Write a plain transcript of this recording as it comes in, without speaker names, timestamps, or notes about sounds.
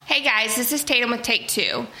Hey guys, this is Tatum with Take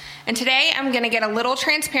Two, and today I'm going to get a little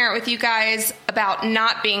transparent with you guys about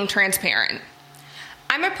not being transparent.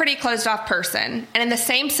 I'm a pretty closed off person, and in the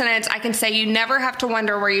same sentence I can say you never have to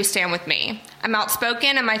wonder where you stand with me. I'm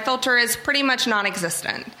outspoken and my filter is pretty much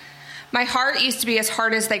non-existent. My heart used to be as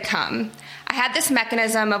hard as they come. I had this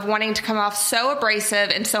mechanism of wanting to come off so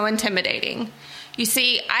abrasive and so intimidating. You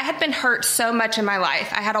see, I had been hurt so much in my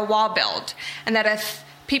life, I had a wall built, and that if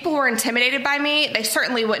people were intimidated by me, they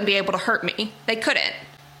certainly wouldn't be able to hurt me. They couldn't.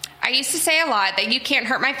 I used to say a lot that you can't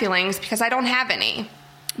hurt my feelings because I don't have any.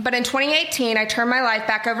 But in 2018, I turned my life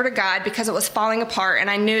back over to God because it was falling apart and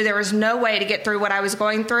I knew there was no way to get through what I was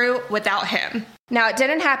going through without Him. Now, it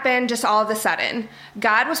didn't happen just all of a sudden.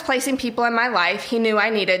 God was placing people in my life He knew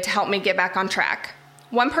I needed to help me get back on track.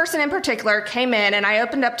 One person in particular came in and I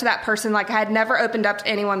opened up to that person like I had never opened up to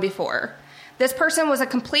anyone before. This person was a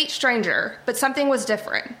complete stranger, but something was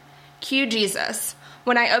different. Cue Jesus.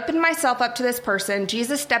 When I opened myself up to this person,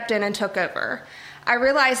 Jesus stepped in and took over. I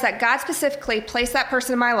realized that God specifically placed that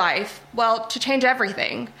person in my life, to change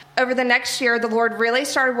everything. Over the next year, the Lord really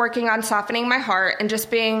started working on softening my heart and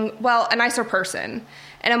just being, a nicer person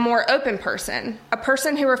and a more open person, a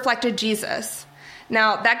person who reflected Jesus.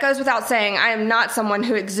 Now, that goes without saying, I am not someone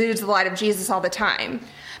who exudes the light of Jesus all the time.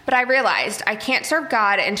 But I realized I can't serve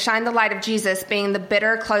God and shine the light of Jesus being the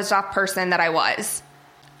bitter, closed-off person that I was.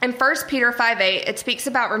 In 1 Peter 5:8, it speaks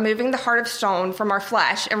about removing the heart of stone from our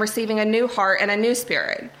flesh and receiving a new heart and a new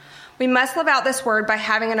spirit. We must live out this word by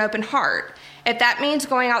having an open heart. If that means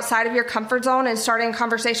going outside of your comfort zone and starting a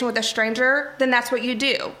conversation with a stranger, then that's what you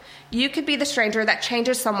do. You could be the stranger that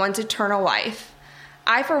changes someone's eternal life.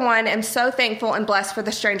 I, for one, am so thankful and blessed for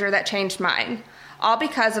the stranger that changed mine, all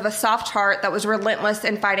because of a soft heart that was relentless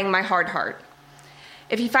in fighting my hard heart.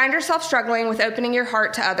 If you find yourself struggling with opening your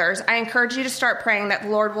heart to others, I encourage you to start praying that the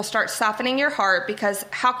Lord will start softening your heart, because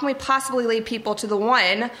how can we possibly lead people to the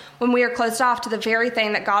one when we are closed off to the very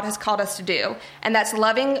thing that God has called us to do, and that's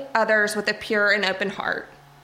loving others with a pure and open heart.